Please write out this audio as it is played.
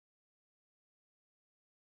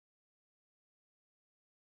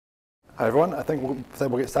Hi everyone, I think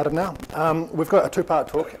we'll get started now. We've got a two-part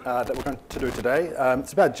talk that we're going to do today.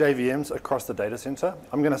 It's about JVMs across the data center.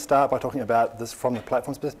 I'm going to start by talking about this from the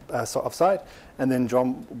platform side, and then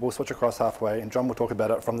John will switch across halfway, and John will talk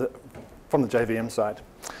about it from the JVM side.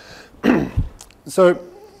 So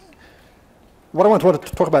what I want to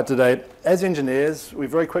talk about today, as engineers, we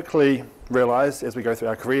very quickly realize as we go through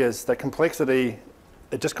our careers that complexity,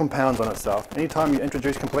 it just compounds on itself. Anytime you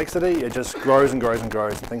introduce complexity, it just grows and grows and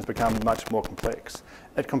grows, and things become much more complex.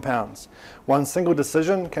 It compounds. One single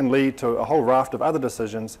decision can lead to a whole raft of other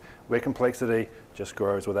decisions where complexity just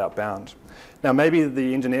grows without bound. Now, maybe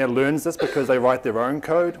the engineer learns this because they write their own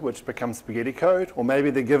code, which becomes spaghetti code, or maybe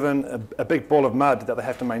they're given a big ball of mud that they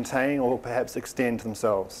have to maintain or perhaps extend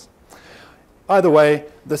themselves. Either way,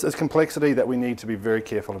 this is complexity that we need to be very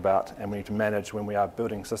careful about and we need to manage when we are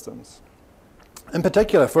building systems. In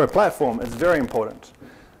particular, for a platform, it's very important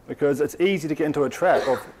because it's easy to get into a trap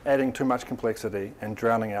of adding too much complexity and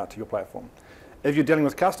drowning out to your platform. If you're dealing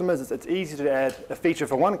with customers, it's easy to add a feature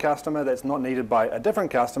for one customer that's not needed by a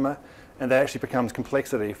different customer, and that actually becomes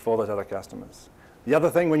complexity for those other customers. The other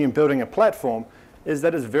thing when you're building a platform is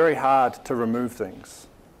that it's very hard to remove things.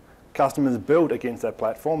 Customers build against that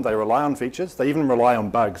platform. They rely on features. They even rely on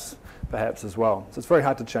bugs, perhaps, as well. So it's very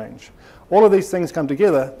hard to change. All of these things come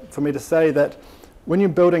together for me to say that when you're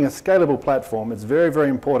building a scalable platform, it's very, very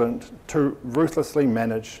important to ruthlessly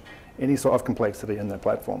manage any sort of complexity in that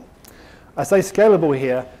platform. I say scalable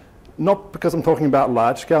here, not because I'm talking about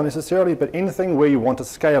large scale necessarily, but anything where you want to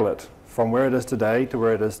scale it from where it is today to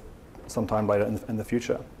where it is sometime later in the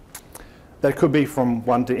future. That could be from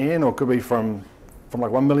 1 to n, or it could be from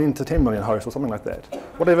like 1 million to 10 million hosts or something like that.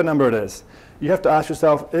 Whatever number it is, you have to ask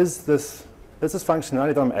yourself, is this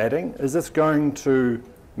functionality that I'm adding, is this going to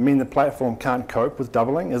mean the platform can't cope with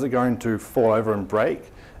doubling? Is it going to fall over and break?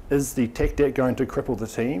 Is the tech debt going to cripple the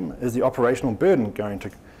team? Is the operational burden going to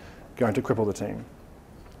cripple the team?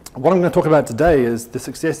 What I'm going to talk about today is the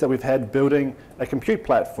success that we've had building a compute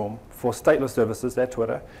platform for stateless services at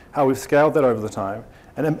Twitter, how we've scaled that over the time,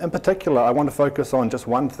 and in particular, I want to focus on just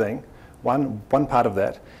one thing, one part of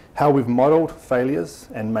that, how we've modeled failures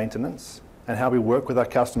and maintenance, and how we work with our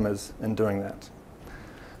customers in doing that.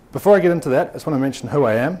 Before I get into that, I just want to mention who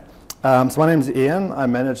I am. So my name is Ian. I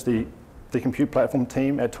manage the compute platform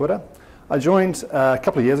team at Twitter. I joined a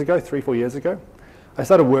couple of years ago, 3-4 years ago. I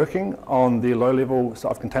started working on the low-level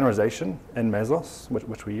sort of containerization in Mesos,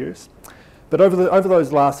 which we use. But over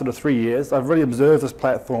those last sort of 3 years, I've really observed this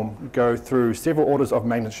platform go through several orders of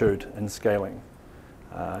magnitude in scaling.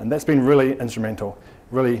 And that's been really instrumental,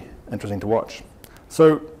 really interesting to watch.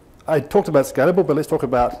 So I talked about scalable, but let's talk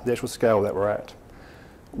about the actual scale that we're at.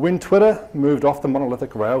 When Twitter moved off the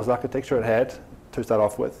monolithic Rails architecture it had to start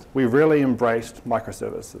off with, we really embraced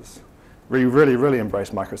microservices. We really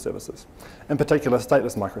embraced microservices, in particular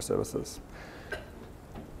stateless microservices.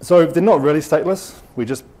 So they're not really stateless. We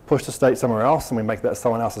just push the state somewhere else and we make that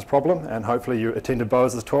someone else's problem. And hopefully you attended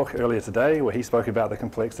Boaz's talk earlier today where he spoke about the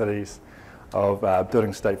complexities of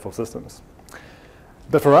building stateful systems.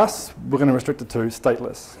 But for us, we're going to restrict it to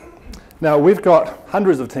stateless. Now, we've got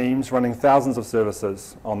hundreds of teams running thousands of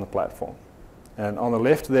services on the platform. And on the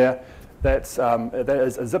left there, that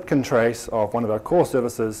is a zip trace of one of our core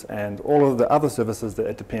services and all of the other services that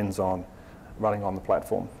it depends on running on the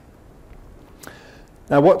platform.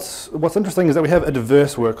 Now, what's interesting is that we have a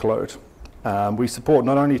diverse workload. We support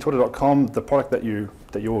not only Twitter.com, the product that you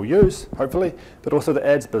all use, hopefully, but also the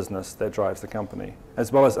ads business that drives the company,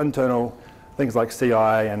 as well as internal things like CI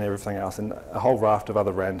and everything else, and a whole raft of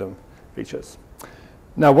other random features.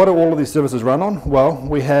 Now, what do all of these services run on? Well,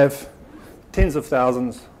 we have tens of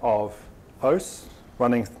thousands of hosts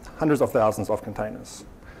running hundreds of thousands of containers.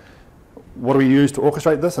 What do we use to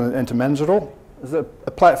orchestrate this and to manage it all? It's a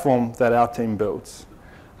platform that our team builds.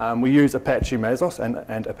 We use Apache Mesos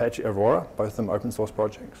and Apache Aurora, both of them open source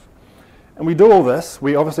projects. And we do all this,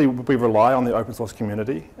 we rely on the open source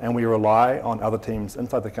community and we rely on other teams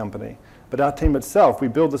inside the company. But our team itself, we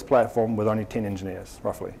build this platform with only 10 engineers,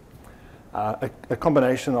 roughly. A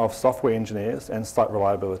combination of software engineers and site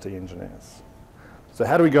reliability engineers. So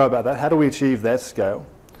how do we go about that? How do we achieve that scale?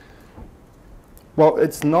 Well,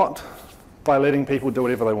 it's not by letting people do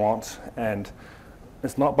whatever they want, and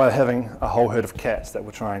it's not by having a whole herd of cats that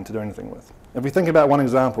we're trying to do anything with. If we think about one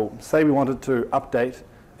example, say we wanted to update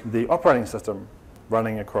the operating system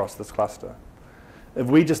running across this cluster. If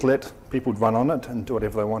we just let people run on it and do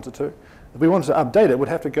whatever they wanted to, if we wanted to update it, we'd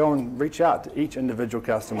have to go and reach out to each individual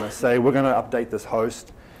customer, say, we're going to update this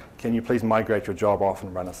host. Can you please migrate your job off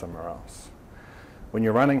and run it somewhere else? When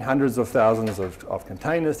you're running hundreds of thousands of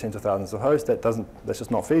containers, tens of thousands of hosts, that's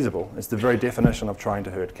just not feasible. It's the very definition of trying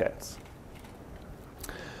to herd cats.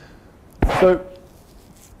 So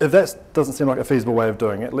if that doesn't seem like a feasible way of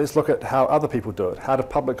doing it, let's look at how other people do it. How do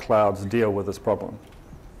public clouds deal with this problem?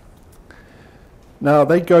 Now,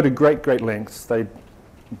 they go to great lengths. They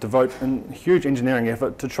devote a huge engineering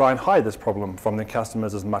effort to try and hide this problem from their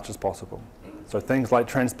customers as much as possible. So things like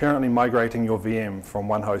transparently migrating your VM from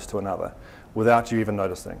one host to another without you even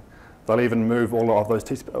noticing. They'll even move all of the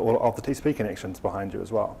TCP connections behind you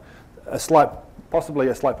as well. Possibly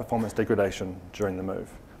a slight performance degradation during the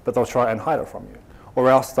move, but they'll try and hide it from you. Or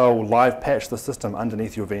else they'll live patch the system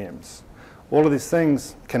underneath your VMs. All of these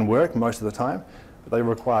things can work most of the time, but they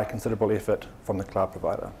require considerable effort from the cloud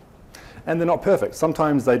provider. And they're not perfect.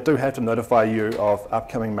 Sometimes they do have to notify you of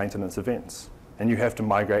upcoming maintenance events, and you have to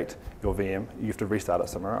migrate your VM. You have to restart it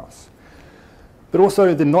somewhere else. But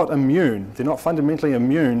also, they're not immune. They're not fundamentally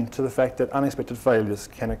immune to the fact that unexpected failures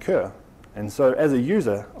can occur. And so as a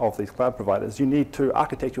user of these cloud providers, you need to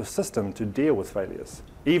architect your system to deal with failures,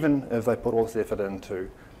 even if they put all this effort into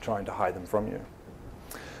trying to hide them from you.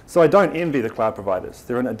 So I don't envy the cloud providers.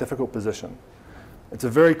 They're in a difficult position. It's a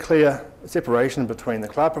very clear separation between the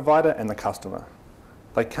cloud provider and the customer.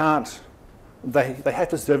 They have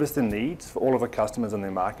to service the needs for all of the customers in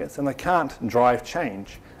their markets, and they can't drive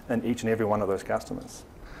change in each and every one of those customers.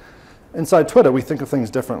 Inside Twitter, we think of things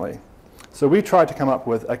differently. So we tried to come up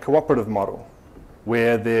with a cooperative model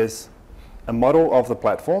where there's a model of the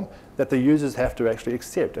platform that the users have to actually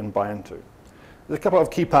accept and buy into. There's a couple of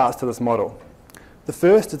key parts to this model. The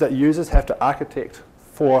first is that users have to architect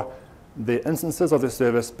for the instances of their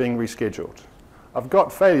service being rescheduled. I've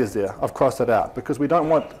got failures there. I've crossed it out because we don't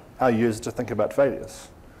want our users to think about failures.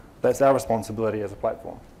 That's our responsibility as a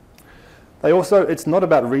platform. It's not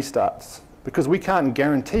about restarts because we can't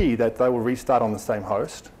guarantee that they will restart on the same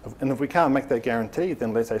host. And if we can't make that guarantee,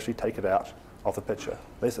 then let's actually take it out of the picture.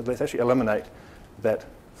 Let's actually eliminate that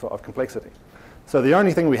sort of complexity. So the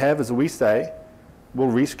only thing we have is we say, we'll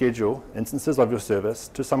reschedule instances of your service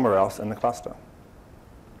to somewhere else in the cluster.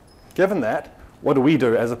 Given that, what do we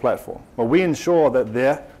do as a platform? Well, we ensure that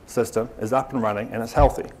their system is up and running and it's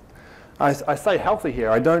healthy. I say healthy here,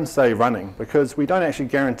 I don't say running, because we don't actually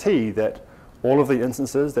guarantee that all of the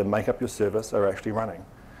instances that make up your service are actually running.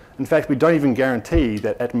 In fact, we don't even guarantee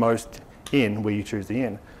that at most n, where you choose the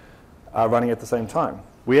n, are running at the same time.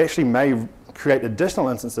 We actually may create additional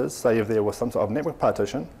instances, say if there was some sort of network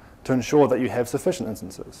partition, to ensure that you have sufficient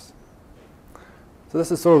instances. So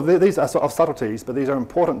this is these are sort of subtleties, but these are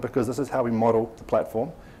important because this is how we model the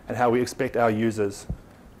platform and how we expect our users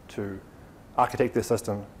to architect their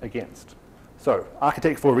system against. So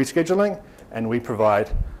architect for rescheduling, and we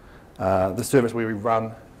provide the service where we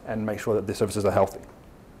run and make sure that their services are healthy.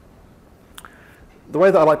 The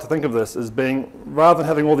way that I like to think of this is being, rather than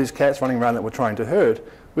having all these cats running around that we're trying to herd,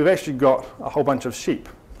 we've actually got a whole bunch of sheep.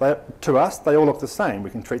 To us, they all look the same. We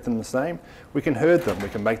can treat them the same. We can herd them. We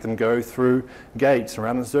can make them go through gates,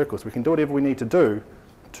 around in circles. We can do whatever we need to do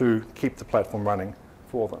to keep the platform running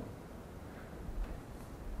for them.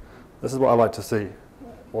 This is what I like to see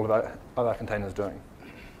all of our other containers doing.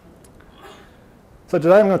 So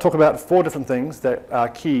today I'm going to talk about 4 different things that are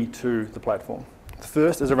key to the platform. The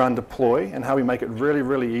first is around deploy and how we make it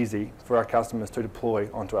really easy for our customers to deploy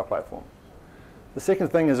onto our platform. The second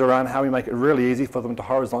thing is around how we make it really easy for them to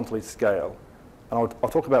horizontally scale. And I'll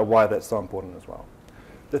talk about why that's so important as well.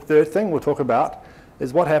 The third thing we'll talk about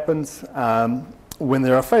is what happens when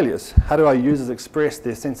there are failures. How do our users express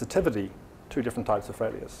their sensitivity to different types of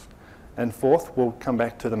failures? And fourth, we'll come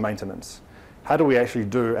back to the maintenance. How do we actually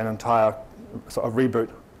do an entire sort of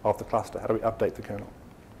reboot of the cluster? How do we update the kernel?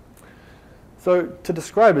 So to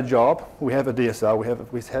describe a job, we have a DSL, we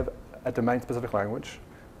have a domain-specific language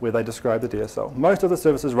where they describe the DSL. Most of the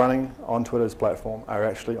services running on Twitter's platform are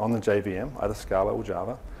actually on the JVM, either Scala or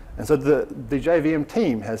Java. And so the JVM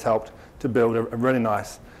team has helped to build a really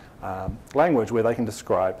nice language where they can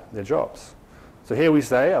describe their jobs. So here we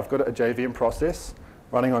say, I've got a JVM process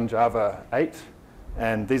running on Java 8,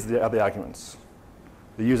 and these are the arguments.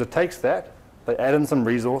 The user takes that, they add in some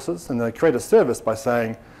resources, and they create a service by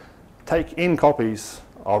saying, take n copies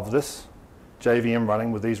of this JVM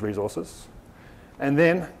running with these resources, and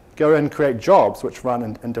then go and create jobs which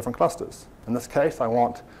run in different clusters. In this case, I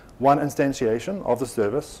want one instantiation of the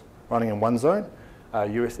service running in one zone,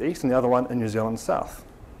 US East, and the other one in New Zealand South.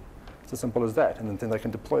 It's as simple as that, and then they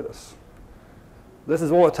can deploy this. This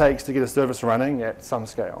is all it takes to get a service running at some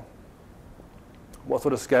scale. What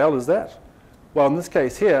sort of scale is that? Well, in this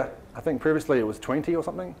case here, I think previously it was 20 or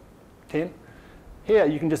something, 10. Here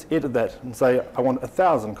you can just edit that and say, I want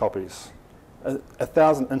 1,000 copies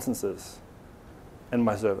 1,000 instances in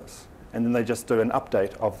my service, and then they just do an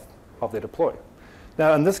update of their deploy.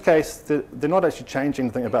 Now, in this case, they're not actually changing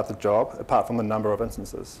anything about the job apart from the number of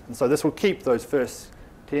instances. And so this will keep those first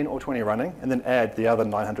 10 or 20 running and then add the other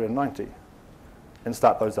 990 and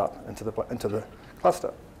start those up into the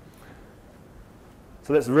cluster.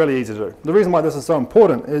 So that's really easy to do. The reason why this is so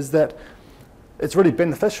important is that it's really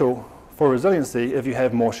beneficial for resiliency if you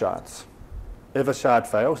have more shards. If a shard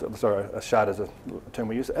fails, sorry, a shard is a term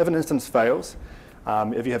we use. If an instance fails,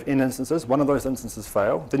 if you have n instances, one of those instances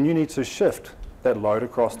fail, then you need to shift that load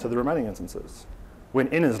across to the remaining instances. When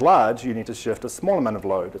n is large, you need to shift a small amount of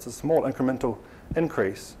load. It's a small incremental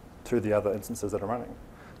increase to the other instances that are running.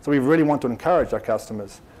 So we really want to encourage our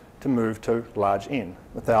customers to move to large n.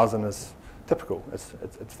 1,000 is typical. It's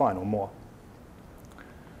fine or more.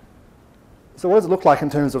 So what does it look like in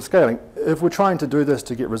terms of scaling? If we're trying to do this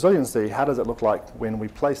to get resiliency, how does it look like when we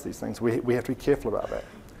place these things? We have to be careful about that.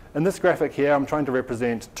 In this graphic here, I'm trying to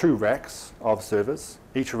represent 2 racks of servers.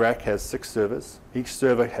 Each rack has 6 servers. Each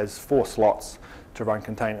server has 4 slots to run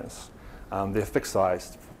containers. They're fixed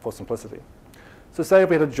sized for simplicity. So say if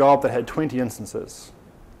we had a job that had 20 instances,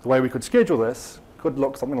 the way we could schedule this could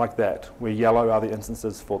look something like that, where yellow are the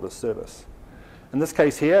instances for this service. In this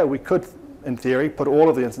case here, we could, in theory, put all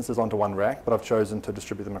of the instances onto one rack, but I've chosen to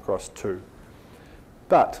distribute them across 2.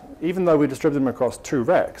 But even though we distribute them across 2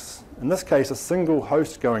 racks, in this case, a single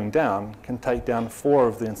host going down can take down 4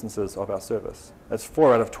 of the instances of our service. That's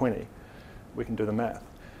 4 out of 20. We can do the math.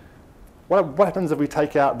 What happens if we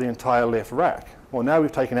take out the entire left rack? Well, now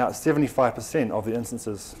we've taken out 75% of the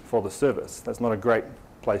instances for the service. That's not a great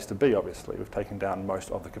place to be, obviously. We've taken down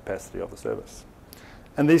most of the capacity of the service.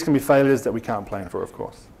 And these can be failures that we can't plan for, of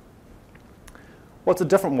course. What's a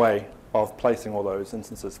different way of placing all those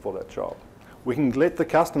instances for that job? We can let the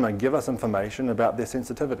customer give us information about their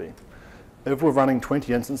sensitivity. If we're running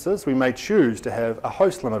 20 instances, we may choose to have a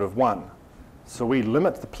host limit of 1. So we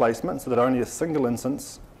limit the placement so that only a single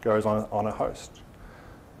instance goes on a host.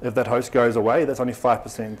 If that host goes away, that's only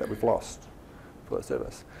 5% that we've lost for the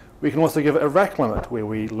service. We can also give it a rack limit where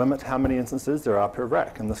we limit how many instances there are per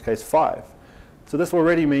rack, in this case 5. So this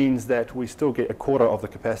already means that we still get a quarter of the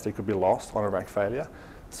capacity could be lost on a rack failure.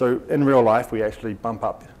 So in real life, we actually bump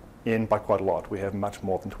up n by quite a lot. We have much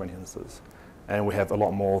more than 20 instances, and we have a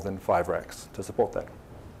lot more than 5 racks to support that.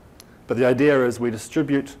 But the idea is we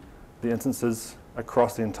distribute the instances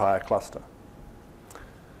across the entire cluster.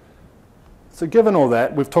 So given all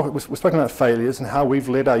that, we've spoken about failures and how we've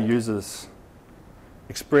let our users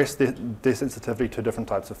express their sensitivity to different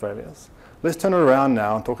types of failures. Let's turn it around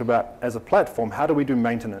now and talk about, as a platform, how do we do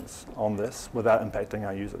maintenance on this without impacting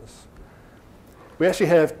our users? We actually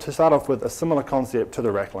have, to start off with, a similar concept to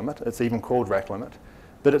the rack limit. It's even called rack limit.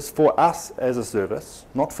 But it's for us as a service,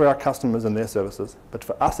 not for our customers and their services, but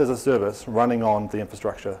for us as a service running on the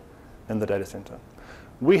infrastructure in the data center.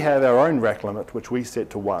 We have our own rack limit, which we set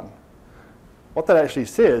to 1. What that actually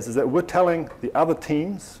says is that we're telling the other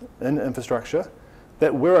teams in infrastructure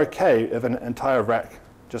that we're okay if an entire rack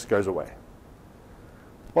just goes away.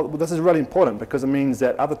 Well, this is really important because it means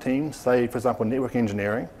that other teams, say, for example, network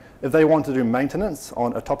engineering, if they want to do maintenance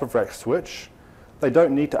on a top-of-rack switch, they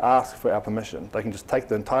don't need to ask for our permission. They can just take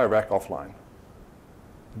the entire rack offline.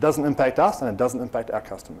 It doesn't impact us, and it doesn't impact our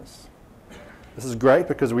customers. This is great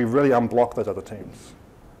because we really unblock those other teams.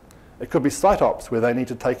 It could be site ops where they need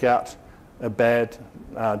to take out a bad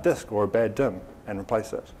disk or a bad DIMM and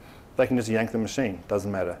replace it. They can just yank the machine.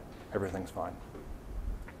 Doesn't matter. Everything's fine.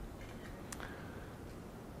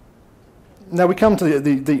 Now we come to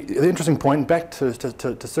the interesting point, back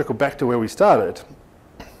to circle back to where we started.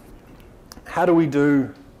 How do we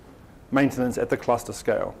do maintenance at the cluster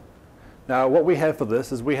scale? Now what we have for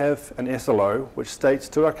this is we have an SLO which states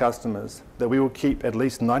to our customers that we will keep at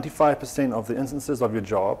least 95% of the instances of your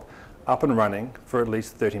job up and running for at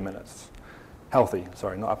least 30 minutes. Healthy,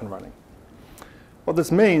 sorry, not up and running. What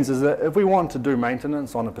this means is that if we want to do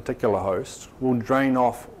maintenance on a particular host, we'll drain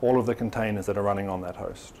off all of the containers that are running on that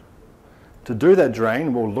host. To do that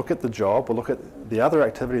drain, we'll look at the job, we'll look at the other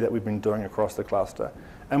activity that we've been doing across the cluster,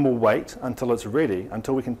 and we'll wait until it's ready,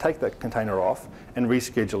 until we can take that container off and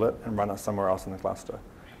reschedule it and run it somewhere else in the cluster.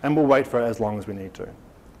 And we'll wait for it as long as we need to.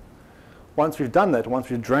 Once we've done that, once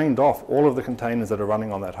we've drained off all of the containers that are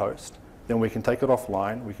running on that host, then we can take it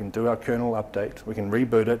offline, we can do our kernel update, we can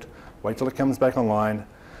reboot it, wait till it comes back online,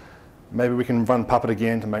 maybe we can run Puppet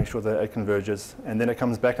again to make sure that it converges, and then it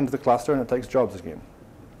comes back into the cluster and it takes jobs again.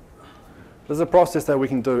 This is a process that we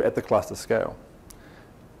can do at the cluster scale.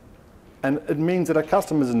 And it means that our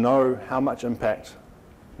customers know how much impact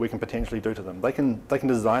we can potentially do to them. They can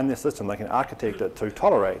design their system, they can architect it to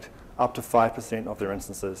tolerate up to 5% of their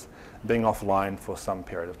instances being offline for some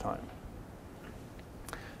period of time.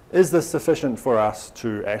 Is this sufficient for us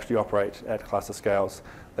to actually operate at cluster scales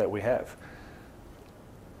that we have?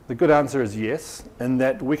 The good answer is yes, in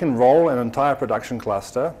that we can roll an entire production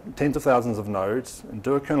cluster, tens of thousands of nodes, and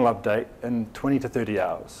do a kernel update in 20 to 30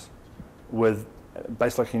 hours with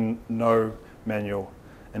basically no manual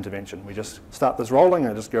intervention. We just start this rolling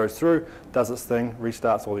and it just goes through, does its thing,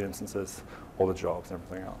 restarts all the instances, all the jobs and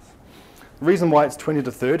everything else. The reason why it's 20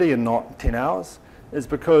 to 30 and not 10 hours is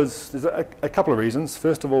because there's a couple of reasons.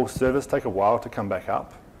 First of all, servers take a while to come back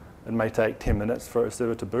up. It may take 10 minutes for a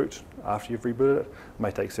server to boot after you've rebooted it. It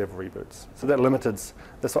may take several reboots. So that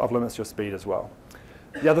sort of limits your speed as well.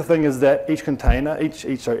 The other thing is that each container,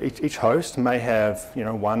 each host may have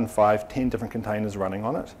 1, 5, 10 different containers running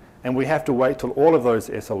on it. And we have to wait till all of those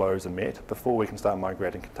SLOs are met before we can start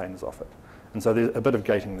migrating containers off it. And so there's a bit of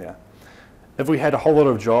gating there. If we had a whole lot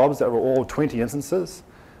of jobs that were all 20 instances,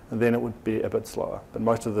 then it would be a bit slower. But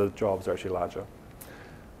most of the jobs are actually larger.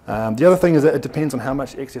 The other thing is that it depends on how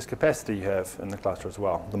much excess capacity you have in the cluster as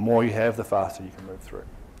well. The more you have, the faster you can move through.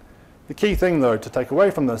 The key thing, though, to take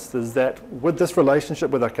away from this is that with this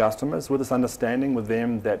relationship with our customers, with this understanding with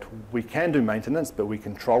them that we can do maintenance, but we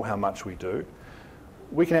control how much we do,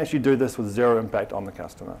 we can actually do this with zero impact on the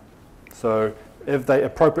customer. So if they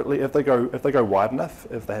go wide enough,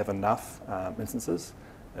 if they have enough instances,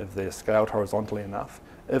 if they're scaled horizontally enough,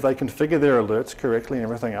 if they configure their alerts correctly and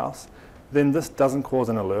everything else, then this doesn't cause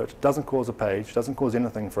an alert, doesn't cause a page, doesn't cause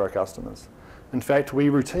anything for our customers. In fact, we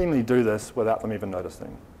routinely do this without them even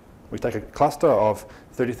noticing. We take a cluster of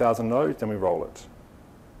 30,000 nodes and we roll it.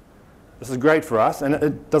 This is great for us, and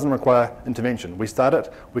it doesn't require intervention. We start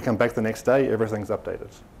it, we come back the next day, everything's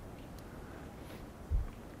updated.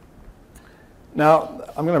 Now,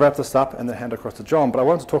 I'm going to wrap this up and then hand across to John, but I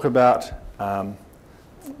want to talk about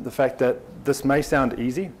the fact that this may sound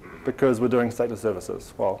easy because we're doing stateless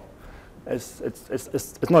services. Well, it's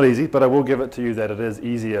not easy, but I will give it to you that it is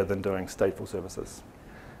easier than doing stateful services.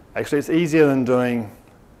 Actually, it's easier than doing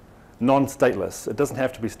non-stateless. It doesn't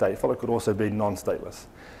have to be stateful, it could also be non-stateless.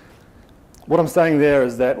 What I'm saying there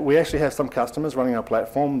is that we actually have some customers running our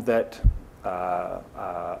platform that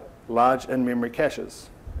are large in-memory caches.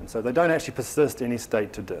 And so they don't actually persist any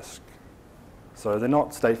state to disk. So they're not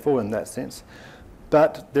stateful in that sense.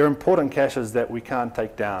 But they're important caches that we can't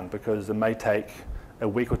take down because it may take a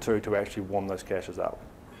week or two to actually warm those caches up.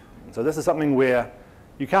 And so this is something where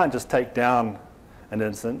you can't just take down an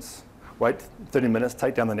instance, wait 30 minutes,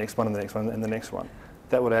 take down the next one and the next one and the next one.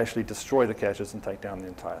 That would actually destroy the caches and take down the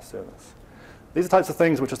entire service. These are types of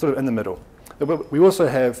things which are sort of in the middle. We also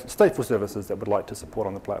have stateful services that would like to support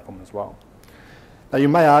on the platform as well. Now you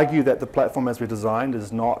may argue that the platform as we designed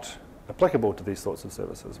is not applicable to these sorts of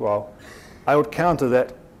services. Well, I would counter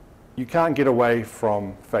that you can't get away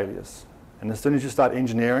from failures. And as soon as you start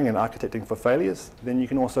engineering and architecting for failures, then you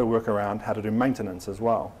can also work around how to do maintenance as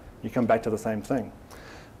well. You come back to the same thing.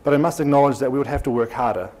 But I must acknowledge that we would have to work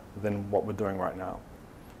harder than what we're doing right now.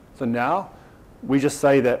 So now, we just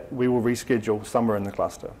say that we will reschedule somewhere in the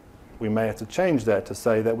cluster. We may have to change that to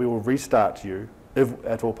say that we will restart you if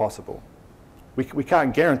at all possible. We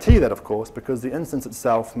can't guarantee that, of course, because the instance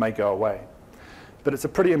itself may go away. But it's a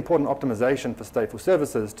pretty important optimization for stateful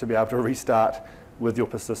services to be able to restart with your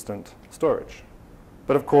persistent storage.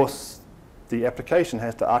 But of course, the application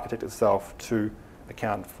has to architect itself to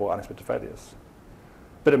account for unexpected failures.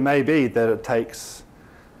 But it may be that it takes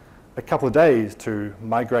a couple of days to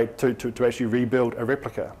migrate, to actually rebuild a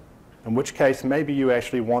replica, in which case maybe you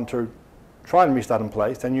actually want to try and restart in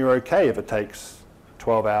place, and you're okay if it takes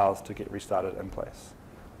 12 hours to get restarted in place.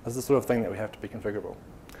 This is the sort of thing that we have to be configurable.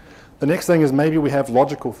 The next thing is maybe we have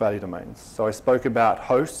logical failure domains. So I spoke about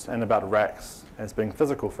hosts and about racks as being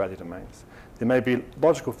physical failure domains. There may be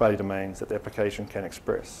logical failure domains that the application can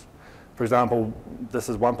express. For example, this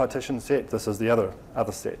is one partition set, this is the other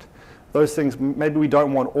set. Those things, maybe we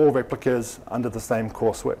don't want all replicas under the same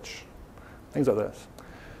core switch. Things like this.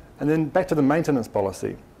 And then back to the maintenance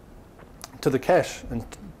policy, to the cache and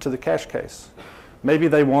to the cache case. Maybe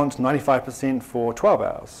they want 95% for 12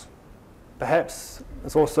 hours. Perhaps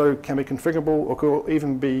this also can be configurable or could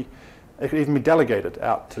even be delegated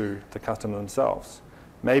out to the customer themselves.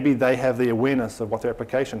 Maybe they have the awareness of what their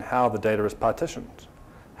application, how the data is partitioned,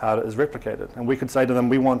 how it is replicated. And we could say to them,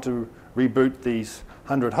 we want to reboot these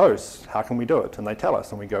 100 hosts. How can we do it? And they tell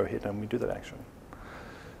us, and we go ahead and we do that action.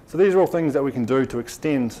 So these are all things that we can do to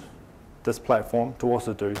extend this platform to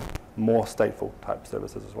also do more stateful type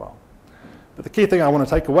services as well. But the key thing I want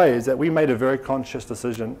to take away is that we made a very conscious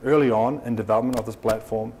decision early on in development of this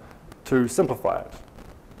platform to simplify it.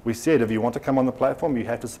 we said if you want to come on the platform, you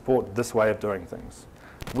have to support this way of doing things.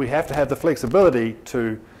 We have to have the flexibility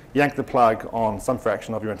to yank the plug on some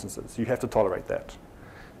fraction of your instances. You have to tolerate that.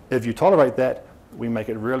 If you tolerate that, we make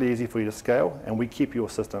it really easy for you to scale, and we keep your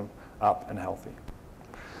system up and healthy.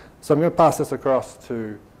 So I'm going to pass this across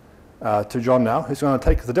to John now, who's going to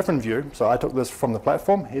take the different view. So I took this from the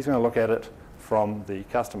platform. He's going to look at it from the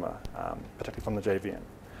customer, particularly from the JVM.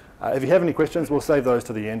 If you have any questions, we'll save those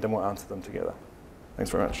to the end and we'll answer them together.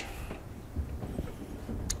 Thanks very much.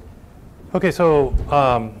 Okay, so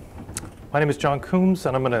my name is John Coomes,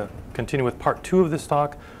 and I'm going to continue with part 2 of this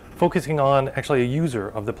talk, focusing on actually a user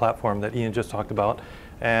of the platform that Ian just talked about,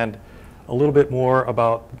 and a little bit more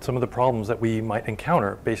about some of the problems that we might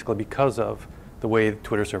encounter, basically because of the way the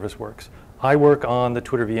Twitter service works. I work on the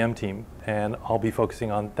Twitter VM team, and I'll be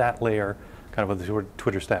focusing on that layer, kind of the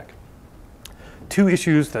Twitter stack. 2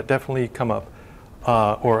 issues that definitely come up,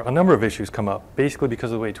 or a number of issues come up, basically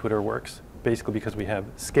because of the way Twitter works, basically because we have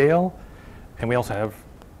scale, and we also have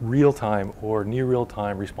real-time or near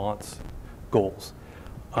real-time response goals.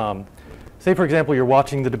 Say, for example, you're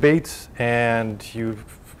watching the debates and you're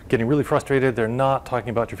getting really frustrated. They're not talking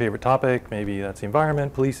about your favorite topic. Maybe that's the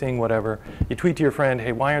environment, policing, whatever. You tweet to your friend,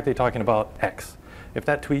 hey, why aren't they talking about X? If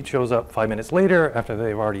that tweet shows up 5 minutes later after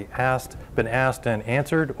they've already been asked and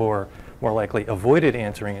answered, or more likely avoided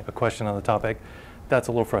answering a question on the topic, that's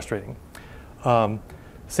a little frustrating.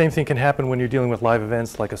 Same thing can happen when you're dealing with live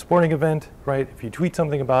events like a sporting event, right? If you tweet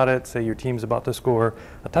something about it, say your team's about to score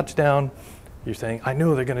a touchdown, you're saying, I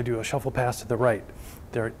know they're going to do a shuffle pass to the right.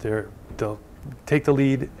 They'll take the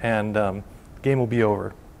lead and game will be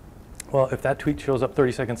over. Well, if that tweet shows up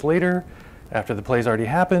 30 seconds later, after the play's already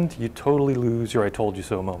happened, you totally lose your I told you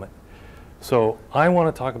so moment. So I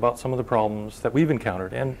want to talk about some of the problems that we've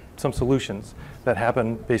encountered and some solutions that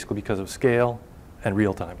happen basically because of scale and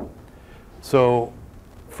real time. So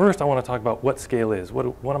first I want to talk about what scale is.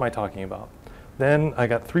 What am I talking about? Then I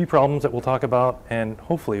got 3 problems that we'll talk about, and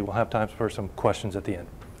hopefully we'll have time for some questions at the end.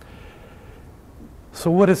 So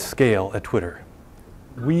what is scale at Twitter?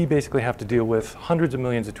 We basically have to deal with hundreds of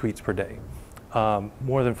millions of tweets per day,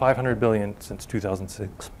 more than 500 billion since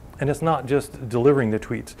 2006. And it's not just delivering the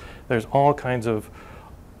tweets. There's all kinds of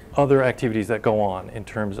other activities that go on in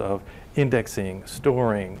terms of indexing,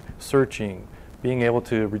 storing, searching, being able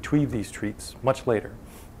to retrieve these tweets much later.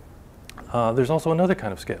 There's also another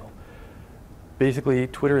kind of scale. Basically,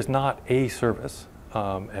 Twitter is not a service,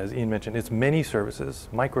 as Ian mentioned. It's many services,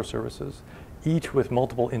 microservices, each with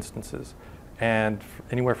multiple instances, and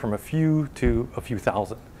anywhere from a few to a few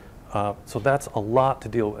thousand. So that's a lot to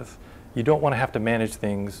deal with. You don't want to have to manage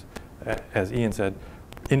things, as Ian said,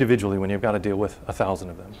 individually when you've got to deal with 1,000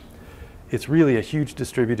 of them. It's really a huge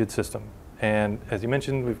distributed system. And as you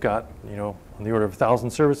mentioned, we've got, on the order of 1,000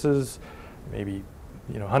 services, maybe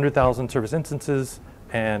 100,000 service instances,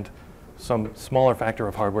 and some smaller factor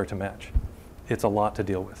of hardware to match. It's a lot to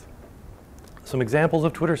deal with. Some examples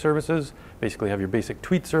of Twitter services basically have your basic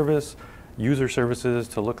tweet service, user services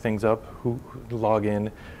to look things up, who log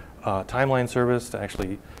in, timeline service to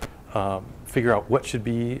actually figure out what should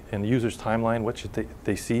be in the user's timeline, what should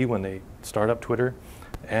they see when they start up Twitter,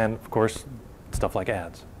 and of course, stuff like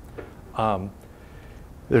ads.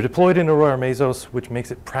 They're deployed in Aurora Mesos, which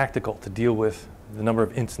makes it practical to deal with the number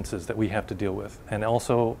of instances that we have to deal with, and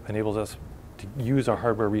also enables us to use our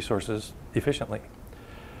hardware resources efficiently.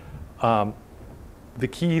 The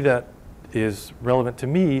key that is relevant to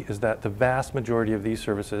me is that the vast majority of these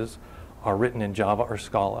services are written in Java or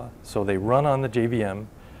Scala, so they run on the JVM,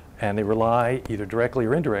 and they rely either directly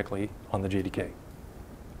or indirectly on the JDK.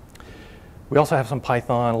 We also have some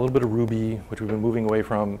Python, a little bit of Ruby, which we've been moving away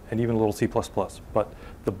from, and even a little C++, but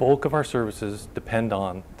the bulk of our services depend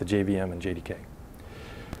on the JVM and JDK.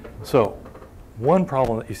 So one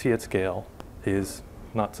problem that you see at scale is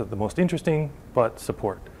not the most interesting, but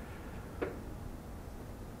support.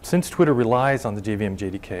 Since Twitter relies on the JVM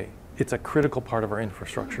JDK, it's a critical part of our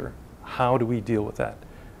infrastructure. How do we deal with that?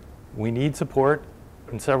 We need support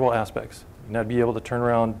in several aspects. You need to be able to turn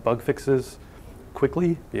around bug fixes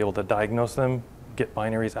quickly, be able to diagnose them, get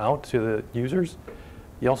binaries out to the users.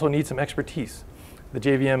 You also need some expertise. The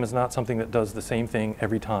JVM is not something that does the same thing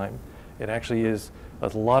every time. It actually is a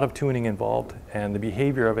lot of tuning involved, and the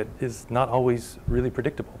behavior of it is not always really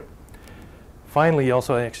predictable. Finally, you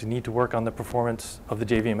also actually need to work on the performance of the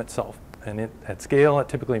JVM itself. And at scale, it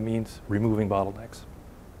typically means removing bottlenecks.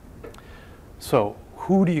 So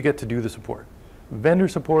who do you get to do the support? Vendor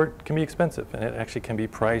support can be expensive, and it actually can be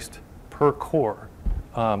priced per core.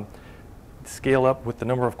 Scale up with the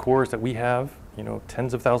number of cores that we have,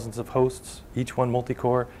 tens of thousands of hosts, each one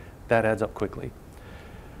multi-core, that adds up quickly.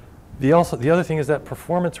 The other thing is that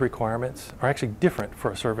performance requirements are actually different for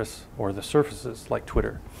a service or the surfaces like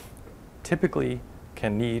Twitter. Typically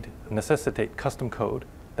can necessitate custom code.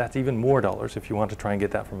 That's even more dollars if you want to try and get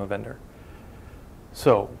that from a vendor.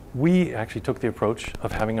 So we actually took the approach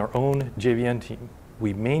of having our own JVM team.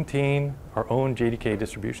 We maintain our own JDK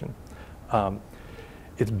distribution.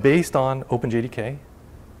 It's based on OpenJDK.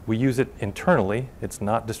 We use it internally. It's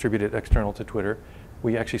not distributed external to Twitter.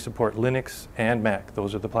 We actually support Linux and Mac.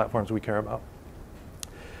 Those are the platforms we care about.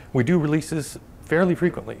 We do releases fairly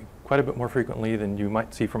frequently, quite a bit more frequently than you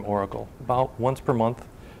might see from Oracle, about once per month.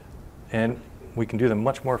 And we can do them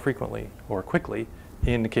much more frequently or quickly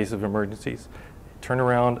in the case of emergencies. Turn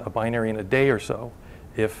around a binary in a day or so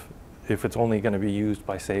if it's only going to be used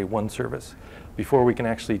by, say, one service. Before we can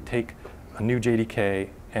actually take a new JDK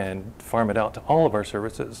and farm it out to all of our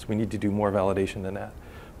services, we need to do more validation than that.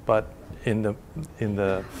 But in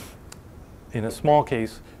a small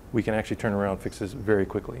case, we can actually turn around fixes very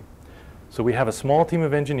quickly. So we have a small team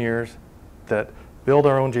of engineers that build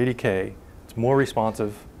our own JDK. It's more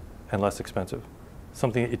responsive and less expensive,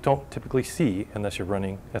 something that you don't typically see unless you're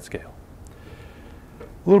running at scale.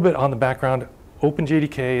 A little bit on the background,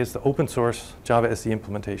 OpenJDK is the open source Java SE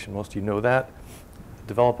implementation. Most of you know that.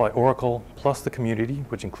 Developed by Oracle plus the community,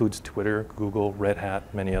 which includes Twitter, Google, Red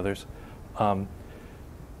Hat, many others.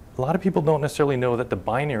 A lot of people don't necessarily know that the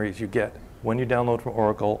binaries you get when you download from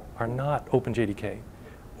Oracle are not OpenJDK.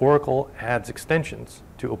 Oracle adds extensions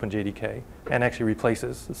to OpenJDK and actually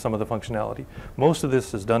replaces some of the functionality. Most of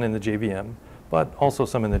this is done in the JVM, but also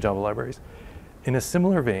some in the Java libraries. In a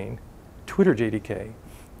similar vein, Twitter JDK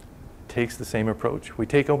takes the same approach. We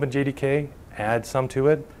take OpenJDK, add some to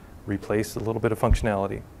it, replace a little bit of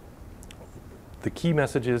functionality. The key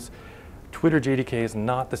message is Twitter JDK is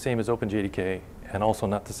not the same as OpenJDK and also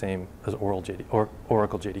not the same as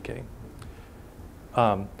Oracle JDK.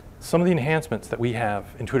 Some of the enhancements that we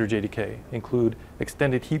have in Twitter JDK include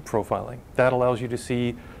extended heap profiling. That allows you to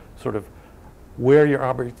see sort of where your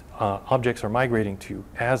objects are migrating to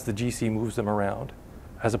as the GC moves them around,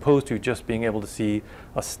 as opposed to just being able to see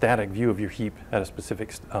a static view of your heap at a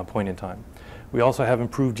specific point in time. We also have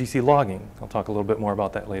improved GC logging. I'll talk a little bit more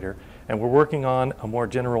about that later. And we're working on a more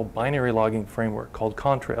general binary logging framework called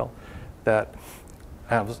Contrail that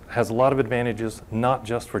has a lot of advantages, not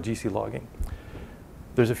just for GC logging.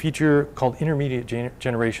 There's a feature called intermediate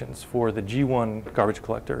generations for the G1 garbage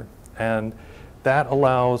collector, and that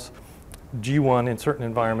allows G1 in certain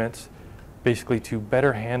environments basically to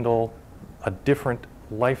better handle a different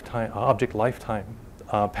object lifetime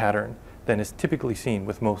pattern than is typically seen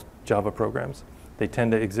with most Java programs. They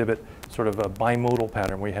tend to exhibit sort of a bimodal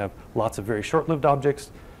pattern where you have lots of very short-lived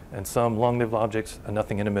objects and some long-lived objects and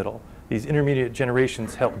nothing in the middle. These intermediate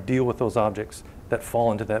generations help deal with those objects that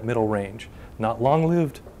fall into that middle range. Not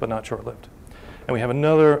long-lived, but not short-lived. And we have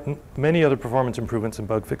many other performance improvements and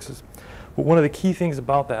bug fixes. But one of the key things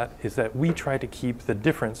about that is that we try to keep the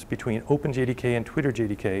difference between OpenJDK and Twitter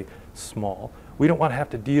JDK small. We don't want to have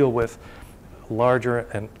to deal with larger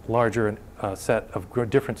and larger set of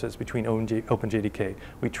differences between OpenJDK.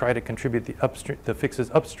 We try to contribute the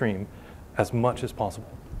fixes upstream as much as possible.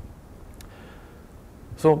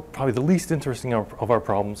 So probably the least interesting of our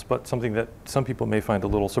problems, but something that some people may find a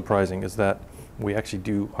little surprising, is that we actually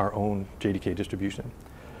do our own JDK distribution.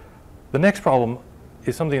 The next problem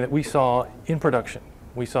is something that we saw in production.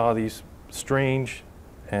 We saw these strange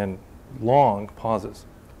and long pauses.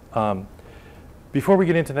 Before we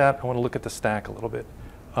get into that, I want to look at the stack a little bit.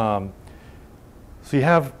 So you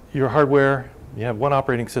have your hardware, you have one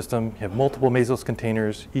operating system, you have multiple Mesos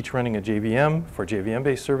containers, each running a JVM for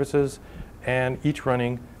JVM-based services, and each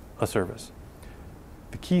running a service.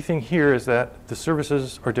 The key thing here is that the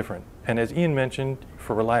services are different. And as Ian mentioned,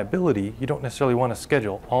 for reliability, you don't necessarily want to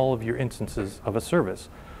schedule all of your instances of a service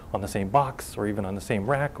on the same box or even on the same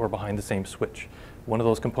rack or behind the same switch. One of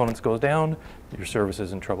those components goes down, your service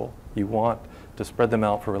is in trouble. You want to spread them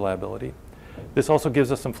out for reliability. This also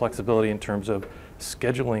gives us some flexibility in terms of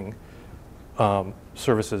scheduling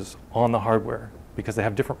services on the hardware. Because they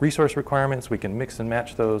have different resource requirements, we can mix and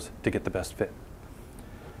match those to get the best fit.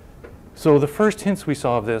 So the first hints we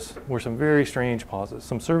saw of this were some very strange pauses.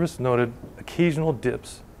 Some service noted occasional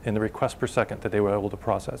dips in the requests per second that they were able to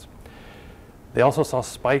process. They also saw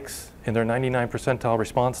spikes in their 99 percentile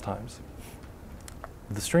response times.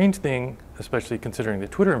 The strange thing, especially considering the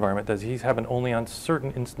Twitter environment, is these happen only on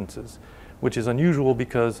certain instances, which is unusual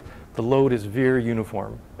because the load is very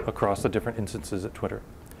uniform across the different instances at Twitter.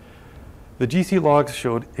 The GC logs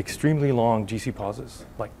showed extremely long GC pauses,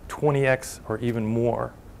 like 20x or even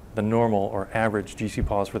more than normal or average GC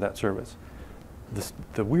pause for that service.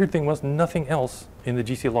 The weird thing was nothing else in the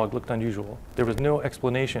GC log looked unusual. There was no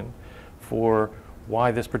explanation for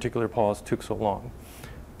why this particular pause took so long.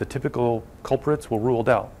 The typical culprits were ruled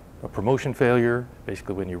out. A promotion failure,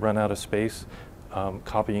 basically when you run out of space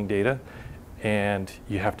copying data, and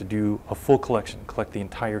you have to do a full collection, collect the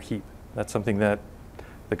entire heap. That's something that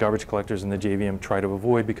the garbage collectors in the JVM try to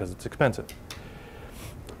avoid because it's expensive.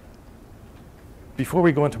 Before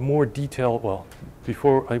we go into more detail, well,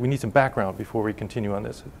 we need some background before we continue on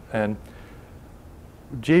this. And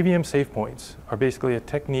JVM save points are basically a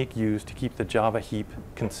technique used to keep the Java heap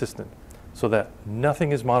consistent so that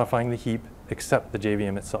nothing is modifying the heap except the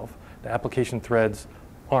JVM itself. The application threads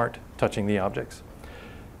aren't touching the objects.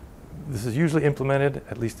 This is usually implemented,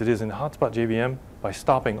 at least it is in Hotspot JVM, by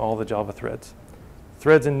stopping all the Java threads.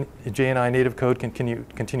 Threads in JNI native code can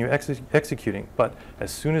continue executing, but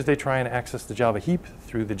as soon as they try and access the Java heap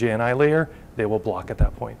through the JNI layer, they will block at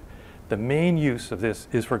that point. The main use of this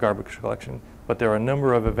is for garbage collection, but there are a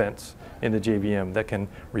number of events in the JVM that can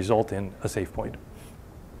result in a save point.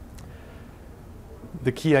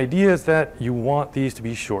 The key idea is that you want these to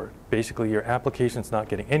be short. Basically, your application's not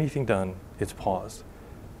getting anything done, it's paused.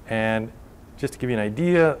 And just to give you an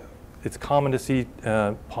idea, it's common to see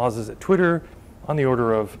pauses at Twitter on the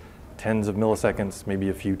order of tens of milliseconds, maybe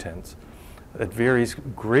a few tens. It varies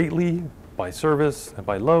greatly by service and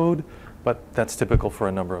by load, but that's typical for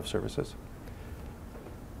a number of services.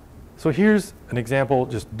 So here's an example,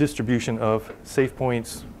 just distribution of save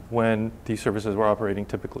points when these services were operating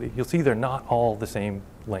typically. You'll see they're not all the same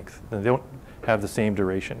length. They don't have the same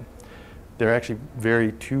duration. They're actually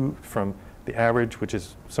vary from the average, which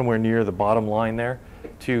is somewhere near the bottom line there,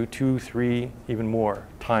 to 2, 3, even more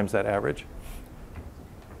times that average.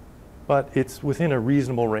 But it's within a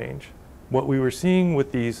reasonable range. What we were seeing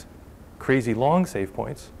with these crazy long save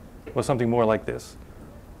points was something more like this,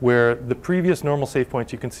 where the previous normal save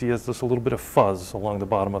points you can see as just a little bit of fuzz along the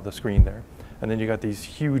bottom of the screen there. And then you got these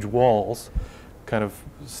huge walls kind of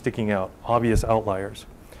sticking out, obvious outliers.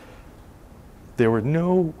 We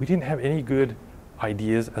didn't have any good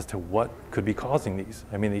ideas as to what could be causing these.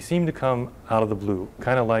 I mean, they seem to come out of the blue,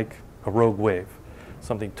 kind of like a rogue wave,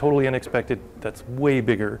 something totally unexpected that's way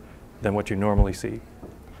bigger than what you normally see.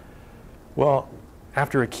 Well,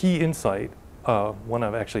 after a key insight, one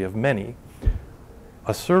of many,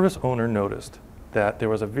 a service owner noticed that there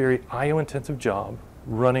was a very I/O-intensive job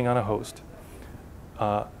running on a host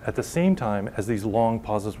at the same time as these long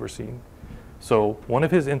pauses were seen. So one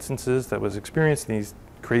of his instances that was experiencing these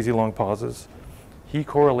crazy long pauses, he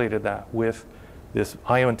correlated that with this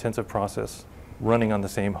I/O-intensive process running on the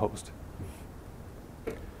same host.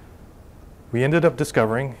 We ended up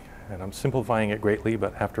discovering, and I'm simplifying it greatly,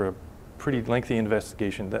 but after a pretty lengthy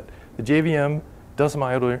investigation, that the JVM does some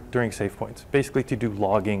I/O during save points, basically to do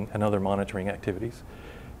logging and other monitoring activities.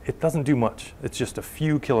 It doesn't do much. It's just a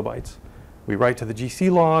few kilobytes. We write to the GC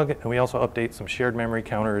log, and we also update some shared memory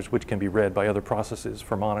counters, which can be read by other processes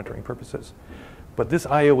for monitoring purposes. But this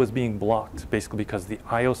I/O was being blocked, basically because the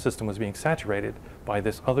I/O system was being saturated by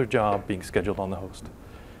this other job being scheduled on the host.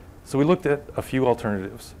 So we looked at a few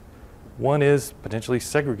alternatives. One is potentially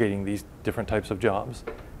segregating these different types of jobs.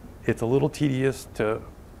 It's a little tedious to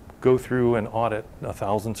go through and audit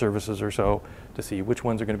 1,000 services or so to see which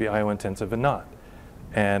ones are going to be I/O intensive and not.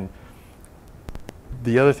 And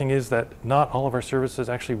the other thing is that not all of our services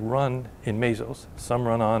actually run in Mesos. Some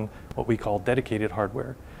run on what we call dedicated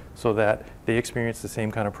hardware, so that they experience the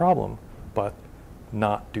same kind of problem, but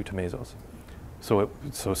not due to Mesos. So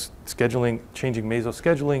changing Mesos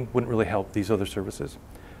scheduling wouldn't really help these other services.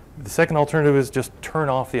 The second alternative is just turn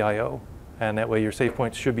off the I/O, and that way your save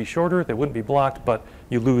points should be shorter, they wouldn't be blocked, but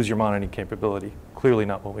you lose your monitoring capability. Clearly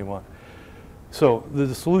not what we want. So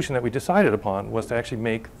the solution that we decided upon was to actually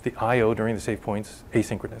make the I/O during the save points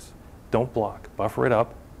asynchronous. Don't block, buffer it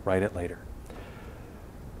up, write it later.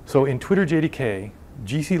 So in Twitter JDK,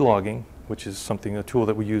 GC logging, which is a tool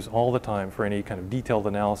that we use all the time for any kind of detailed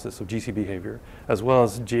analysis of GC behavior, as well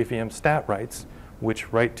as JVM stat writes,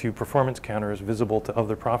 which write to performance counters visible to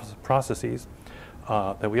other processes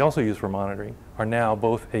that we also use for monitoring, are now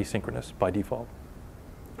both asynchronous by default.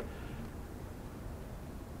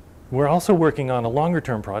 We're also working on a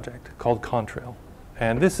longer-term project called Contrail,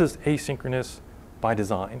 and this is asynchronous by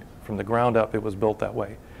design. From the ground up, it was built that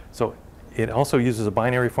way. So it also uses a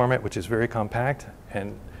binary format, which is very compact,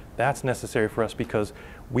 and that's necessary for us because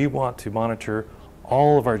we want to monitor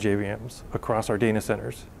all of our JVMs across our data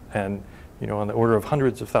centers, and on the order of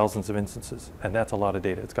hundreds of thousands of instances, and that's a lot of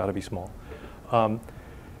data. It's got to be small.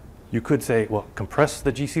 You could say, well, compress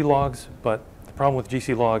the GC logs, but the problem with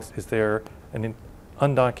GC logs is they're an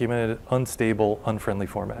undocumented, unstable, unfriendly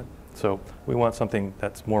format. So we want something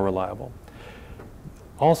that's more reliable.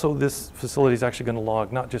 Also, this facility is actually going to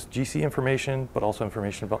log not just GC information, but also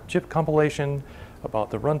information about chip compilation,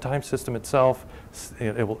 about the runtime system itself.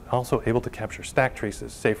 It will also able to capture stack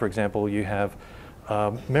traces. Say, for example, you have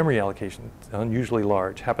memory allocation, unusually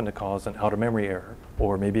large, happen to cause an out-of-memory error,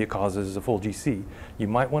 or maybe it causes a full GC. You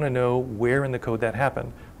might want to know where in the code that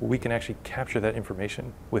happened. Well, we can actually capture that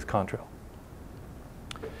information with Contrail.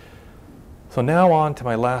 So now on to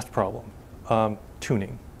my last problem,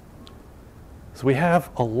 tuning. So we have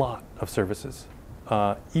a lot of services.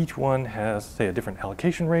 Each one has, say, a different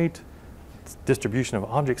allocation rate, distribution of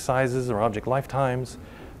object sizes or object lifetimes.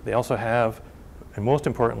 They also have, and most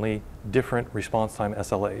importantly, different response time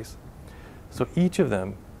SLAs. So each of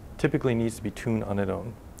them typically needs to be tuned on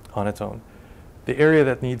its own. The area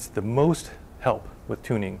that needs the most help with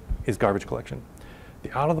tuning is garbage collection.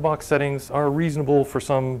 The out-of-the-box settings are reasonable for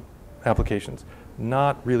some applications,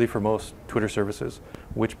 not really for most Twitter services,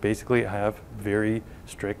 which basically have very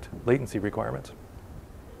strict latency requirements.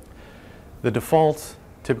 The defaults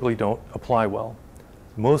typically don't apply well.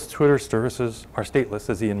 Most Twitter services are stateless,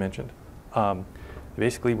 as Ian mentioned.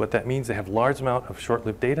 Basically what that means, they have large amount of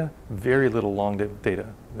short-lived data, very little long-lived data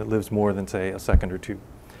that lives more than, say, a second or two.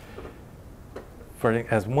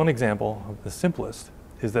 As one example of the simplest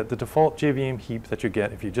is that the default JVM heap that you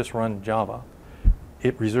get if you just run Java,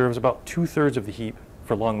 it reserves about 2/3 of the heap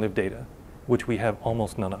for long-lived data, which we have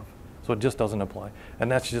almost none of. So it just doesn't apply. And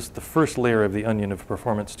that's just the first layer of the onion of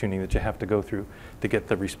performance tuning that you have to go through to get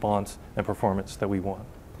the response and performance that we want.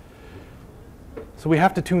 So we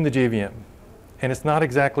have to tune the JVM. And it's not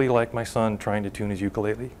exactly like my son trying to tune his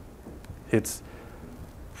ukulele. It's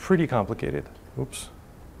pretty complicated. Oops.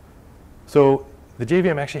 So the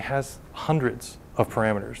JVM actually has hundreds of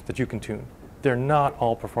parameters that you can tune. They're not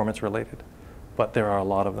all performance related, but there are a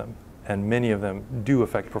lot of them, and many of them do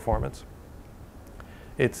affect performance.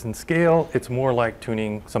 It's in scale, it's more like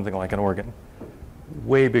tuning something like an organ,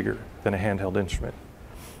 way bigger than a handheld instrument.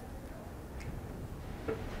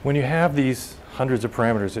 When you have these hundreds of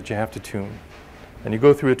parameters that you have to tune, and you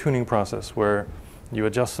go through a tuning process where you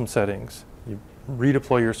adjust some settings, you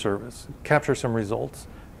redeploy your service, capture some results,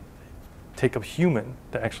 take a human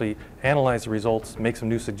to actually analyze the results, make some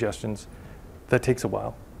new suggestions, that takes a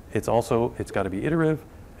while. It's got to be iterative,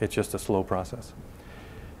 it's just a slow process.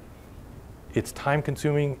 It's time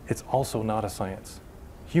consuming, it's also not a science.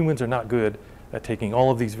 Humans are not good at taking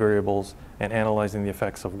all of these variables and analyzing the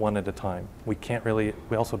effects of one at a time. We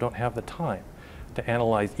also don't have the time to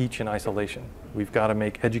analyze each in isolation. We've got to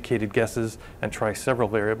make educated guesses and try several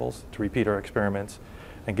variables to repeat our experiments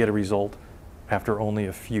and get a result after only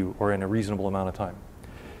a few or in a reasonable amount of time.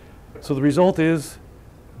 So the result is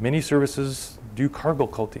many services do cargo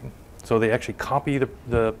culting. So they actually copy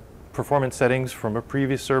the performance settings from a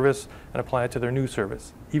previous service and apply it to their new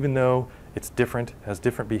service, even though it's different, has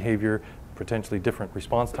different behavior, potentially different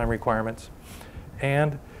response time requirements.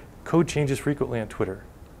 And code changes frequently on Twitter.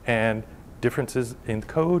 And differences in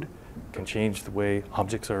code can change the way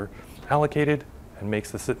objects are allocated and makes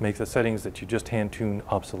the settings that you just hand tune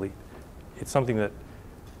obsolete. It's something that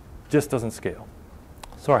just doesn't scale.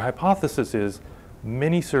 So our hypothesis is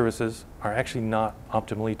many services are actually not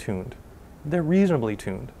optimally tuned. They're reasonably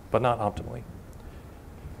tuned, but not optimally.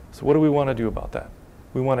 So what do we want to do about that?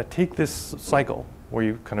 We want to take this cycle where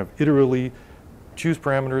you kind of iteratively choose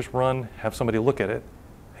parameters, run, have somebody look at it,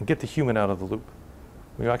 and get the human out of the loop.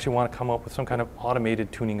 We actually want to come up with some kind of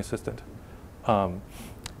automated tuning assistant. And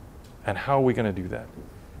how are we going to do that?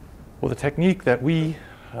 Well, the technique that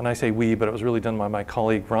and I say we, but it was really done by my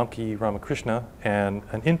colleague Ramki Ramakrishna and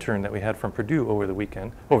an intern that we had from Purdue over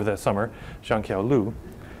the summer, Zhangqiao Lu.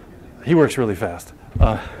 He works really fast.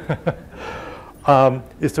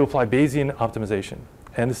 Is to apply Bayesian optimization.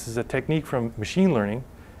 And this is a technique from machine learning.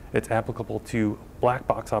 It's applicable to black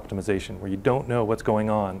box optimization, where you don't know what's going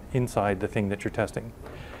on inside the thing that you're testing.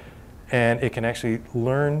 And it can actually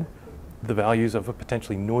learn the values of a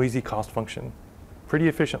potentially noisy cost function pretty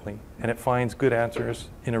efficiently, and it finds good answers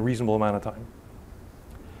in a reasonable amount of time.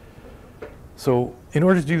 So in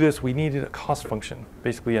order to do this, we needed a cost function,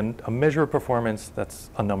 basically a measure of performance that's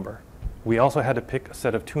a number. We also had to pick a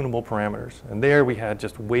set of tunable parameters, and there we had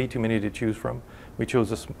just way too many to choose from. We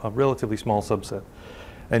chose a relatively small subset.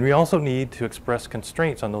 And we also need to express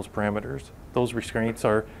constraints on those parameters. Those restraints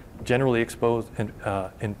are generally imposed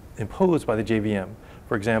by the JVM.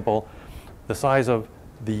 For example, the size of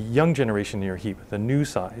the young generation in your heap, the new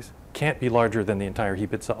size, can't be larger than the entire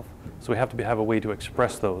heap itself. So we have to have a way to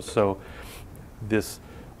express those. So this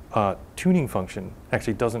tuning function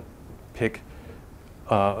actually doesn't pick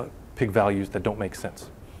values that don't make sense.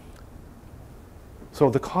 So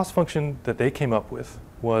the cost function that they came up with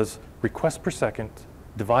was requests per second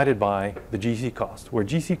divided by the GC cost, where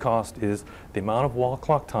GC cost is the amount of wall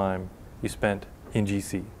clock time you spent in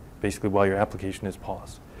GC, basically while your application is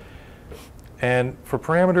paused. And for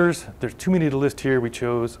parameters, there's too many to list here. We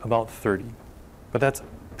chose about 30. But that's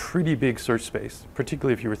pretty big search space,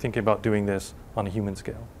 particularly if you were thinking about doing this on a human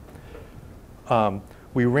scale.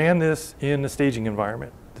 We ran this in a staging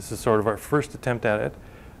environment. This is sort of our first attempt at it,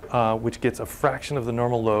 which gets a fraction of the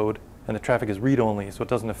normal load, and the traffic is read-only, so it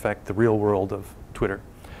doesn't affect the real world of Twitter.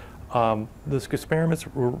 Those experiments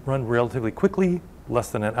run relatively quickly,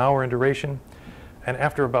 less than an hour in duration, and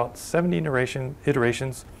after about 70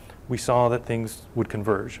 iterations, we saw that things would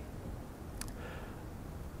converge.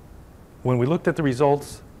 When we looked at the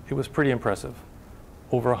results, it was pretty impressive.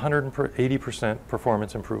 Over 180%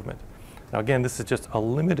 performance improvement. Now again, this is just a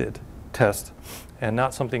limited test and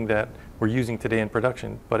not something that we're using today in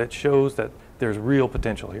production, but it shows that there's real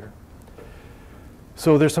potential here.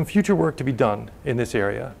 So there's some future work to be done in this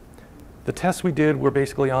area. The tests we did were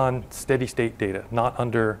basically on steady state data, not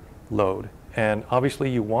under load. And obviously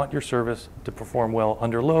you want your service to perform well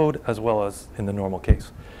under load as well as in the normal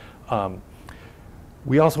case.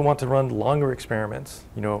 We also want to run longer experiments,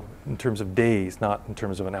 in terms of days, not in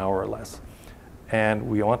terms of an hour or less. And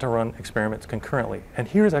we want to run experiments concurrently. And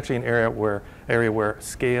here's actually an area where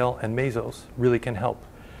scale and Mesos really can help.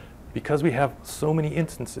 Because we have so many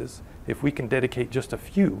instances, if we can dedicate just a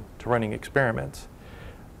few to running experiments,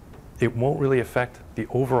 it won't really affect the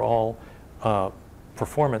overall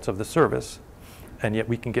performance of the service, and yet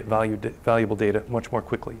we can get valuable data much more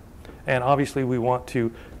quickly. And obviously we want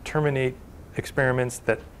to terminate experiments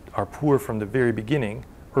that are poor from the very beginning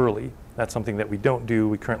early. That's something that we don't do.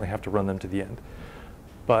 We currently have to run them to the end.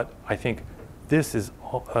 But I think this is,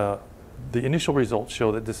 the initial results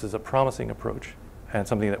show that this is a promising approach and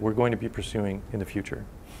something that we're going to be pursuing in the future.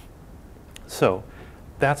 So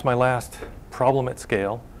that's my last problem at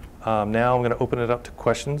scale. Now I'm going to open it up to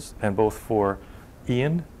questions, and both for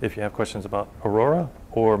Ian, if you have questions about Aurora,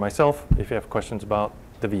 or myself, if you have questions about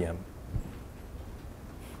the VM.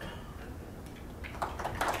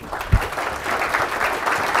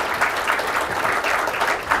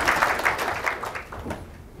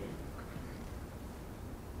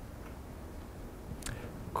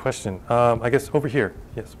 Question, I guess over here.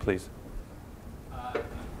 Yes, please.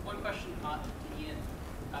 One question to Ian.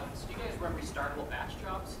 So do you guys run restartable batch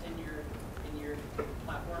jobs in your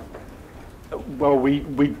platform? Well,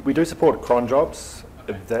 we do support cron jobs,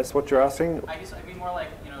 Okay. if that's what you're asking. I mean more like,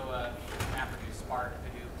 MapReduce, Spark,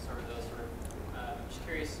 Hadoop, sort of those sort of, I'm just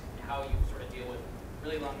curious how you sort of deal with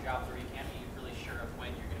really long jobs where you can't be really sure of when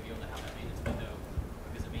you're going to be able to have that maintenance window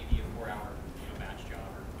because it may be a 4-hour batch job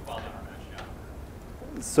or 12-hour batch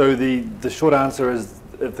job. So the short answer is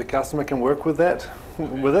if the customer can work with that,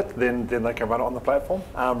 then they can run it on the platform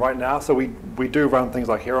right now. So we do run things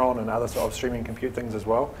like Heron and other sort of streaming compute things as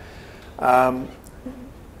well.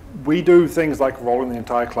 We do things like rolling the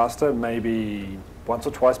entire cluster maybe once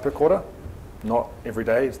or twice per quarter, not every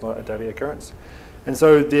day. It's not a daily occurrence. And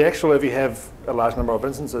so if you have a large number of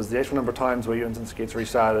instances, the actual number of times where your instance gets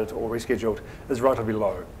restarted or rescheduled is relatively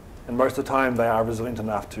low. And most of the time they are resilient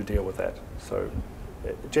enough to deal with that. So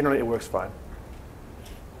generally it works fine.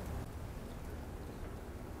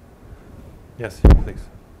 Yes, please.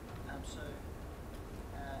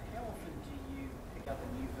 How often do you pick up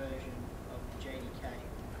a new version of the JDK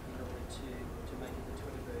in order to make it the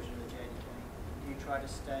Twitter version of the JDK? Do you try to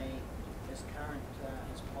stay as current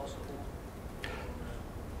as possible?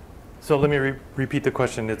 So let me repeat the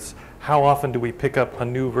question. It's how often do we pick up a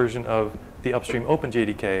new version of the upstream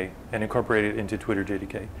OpenJDK and incorporate it into Twitter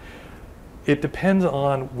JDK? It depends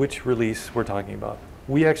on which release we're talking about.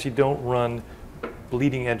 We actually don't run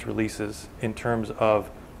bleeding edge releases in terms of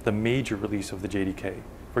the major release of the JDK.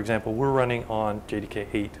 For example, we're running on JDK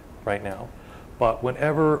 8 right now, but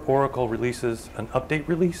whenever Oracle releases an update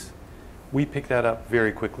release, we pick that up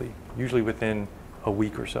very quickly, usually within a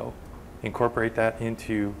week or so. Incorporate that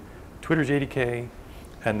into Twitter JDK,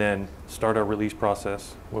 and then start our release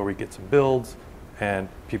process where we get some builds and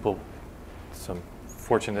people, some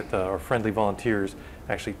fortunate or friendly volunteers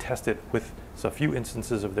actually test it with a few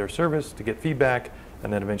instances of their service to get feedback,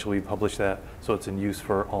 and then eventually publish that so it's in use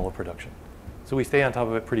for all of production. So we stay on top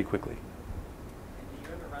of it pretty quickly. And do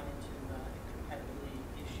you ever run into compatibility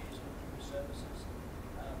issues with your services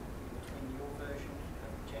between your version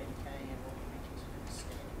of JDK and what you may consider the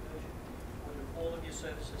standard version? Or do all of your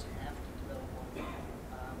services have to develop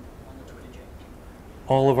on the Twitter JDK?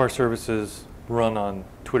 All of our services run on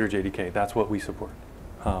Twitter JDK. That's what we support.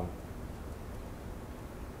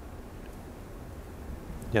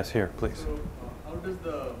 Yes, here, please. So how does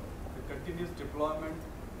the continuous deployment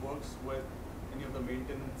works with any of the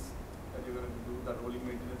maintenance that you're going to do, that rolling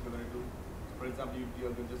maintenance you're going to do? For example,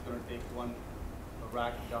 you're just going to take one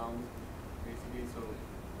rack down, basically. So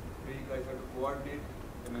where you guys have to coordinate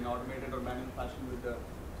in an automated or manual fashion with the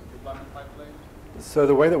deployment pipeline? So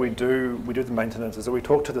the way that we do the maintenance is that we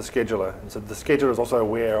talk to the scheduler, and so the scheduler is also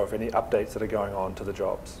aware of any updates that are going on to the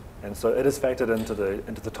jobs, and so it is factored into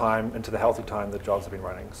the healthy time the jobs have been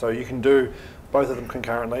running. So you can do both of them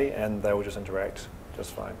concurrently, and they will just interact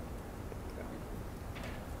just fine.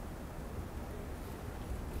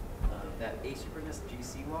 That asynchronous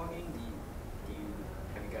GC logging,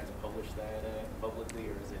 have you guys published that publicly,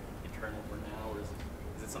 or is it internal for now, or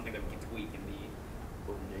is it something that we can tweak in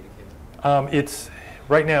the OpenJDK?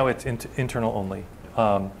 Right now it's internal only.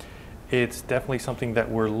 It's definitely something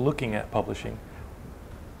that we're looking at publishing.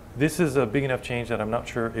 This is a big enough change that I'm not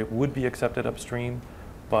sure it would be accepted upstream,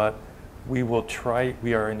 but we will try.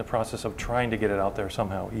 We are in the process of trying to get it out there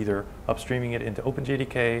somehow, either upstreaming it into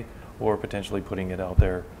OpenJDK or potentially putting it out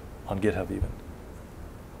there on GitHub even.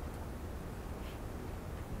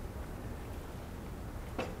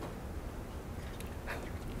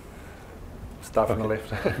 Start from the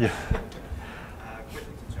left. Yeah.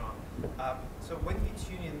 Question to John. So when you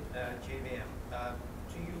tune in JVM,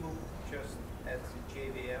 do you look just at the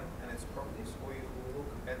JVM and its properties, or you look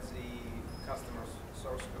at the customer's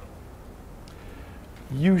source code?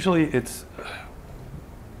 Usually it's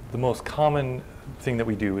the most common thing that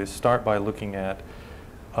we do is start by looking at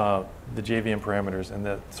the JVM parameters and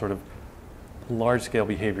the sort of large-scale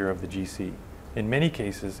behavior of the GC. In many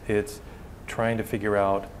cases, it's trying to figure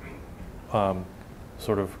out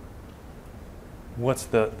sort of what's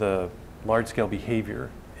the large-scale behavior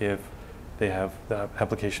if they have, the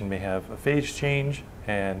application may have a phase change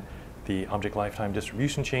and the object lifetime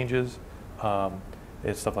distribution changes,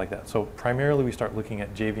 it's stuff like that. So primarily we start looking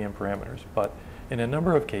at JVM parameters, but in a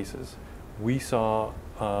number of cases we saw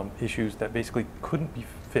issues that basically couldn't be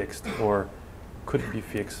fixed or couldn't be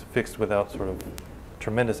fixed without sort of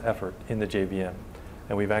tremendous effort in the JVM.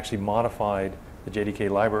 And we've actually modified the JDK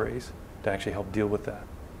libraries to actually help deal with that.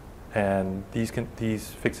 And these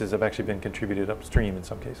fixes have actually been contributed upstream in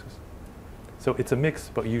some cases. So it's a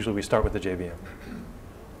mix, but usually we start with the JVM.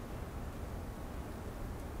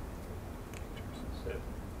 So,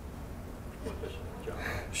 one question, John.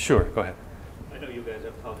 Sure, go ahead. I know you guys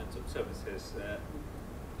have thousands of services.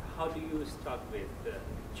 How do you start with,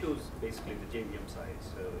 choose basically the JVM side,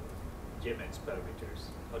 so JVMs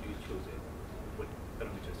parameters? How do you choose it? What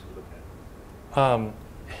parameters do you look at?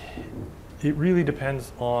 It really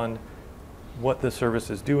depends on what the service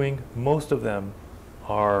is doing. Most of them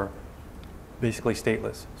are basically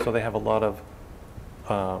stateless, so they have a lot of,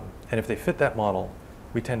 and if they fit that model,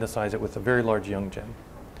 we tend to size it with a very large young gen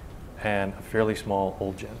and a fairly small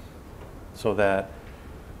old gen, so that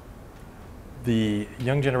the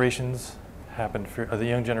young generations happen, the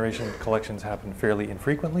young generation collections happen fairly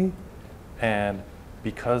infrequently, and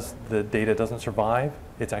because the data doesn't survive,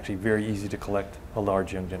 it's actually very easy to collect a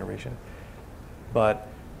large young generation. But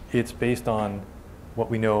it's based on what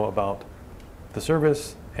we know about the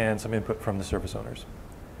service and some input from the service owners.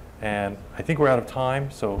 And I think we're out of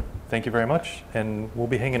time, so thank you very much, and we'll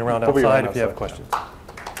be hanging around We'll be outside around if you have outside. questions.